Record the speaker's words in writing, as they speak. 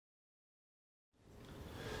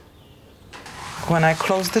When I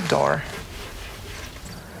close the door,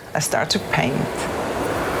 I start to paint.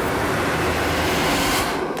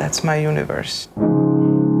 That's my universe.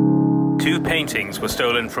 2 paintings were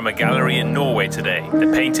stolen from a gallery in Norway today. The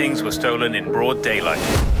paintings were stolen in broad daylight.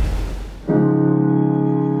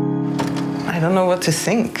 I don't know what to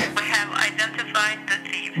think. We have identified the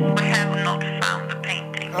thief. We have not found the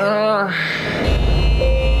painting.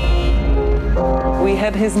 We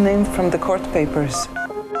had his name from the court papers.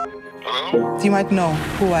 Hello? You might know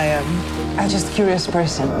who I am. I'm just a curious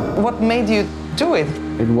person. What made you do it?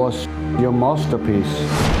 It was your masterpiece.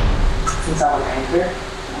 Since I'm a painter,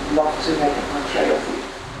 I'd love to make a portrait of you.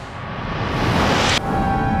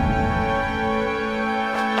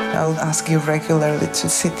 I'll ask you regularly to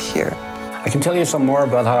sit here. I can tell you some more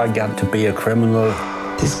about how I got to be a criminal.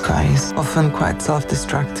 This guy is often quite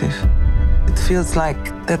self-destructive. It feels like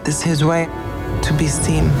that is his way to be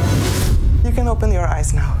seen. You can open your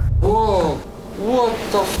eyes now. Whoa! What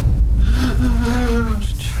the f...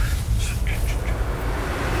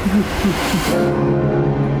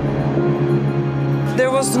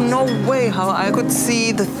 There was no way how I could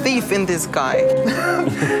see the thief in this guy.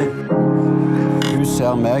 Hun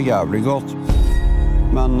ser meg jævlig godt.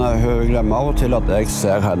 Men hun glemmer av og til at jeg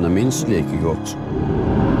ser henne minst like godt.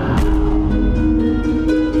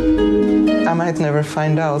 I might never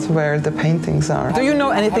find out where the paintings are. Do you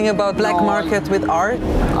know anything about black market with art?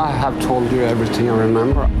 I have told you everything I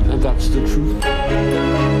remember, and that's the truth.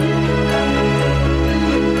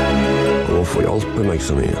 Hvorfor hjelper meg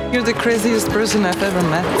så mye? You're the craziest person I've ever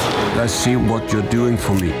met. I see what you're doing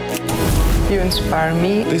for me. You inspire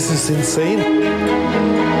me. This is insane.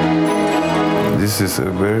 This is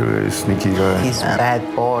a very, very sneaky guy. He's a bad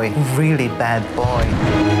boy, really bad boy.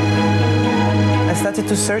 I started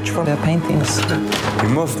to search for the paintings. You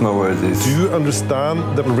must know where it is. Do you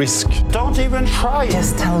understand the risk? Don't even try.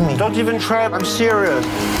 Just tell me. Don't even try. I'm serious.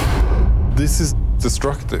 This is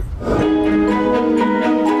destructive.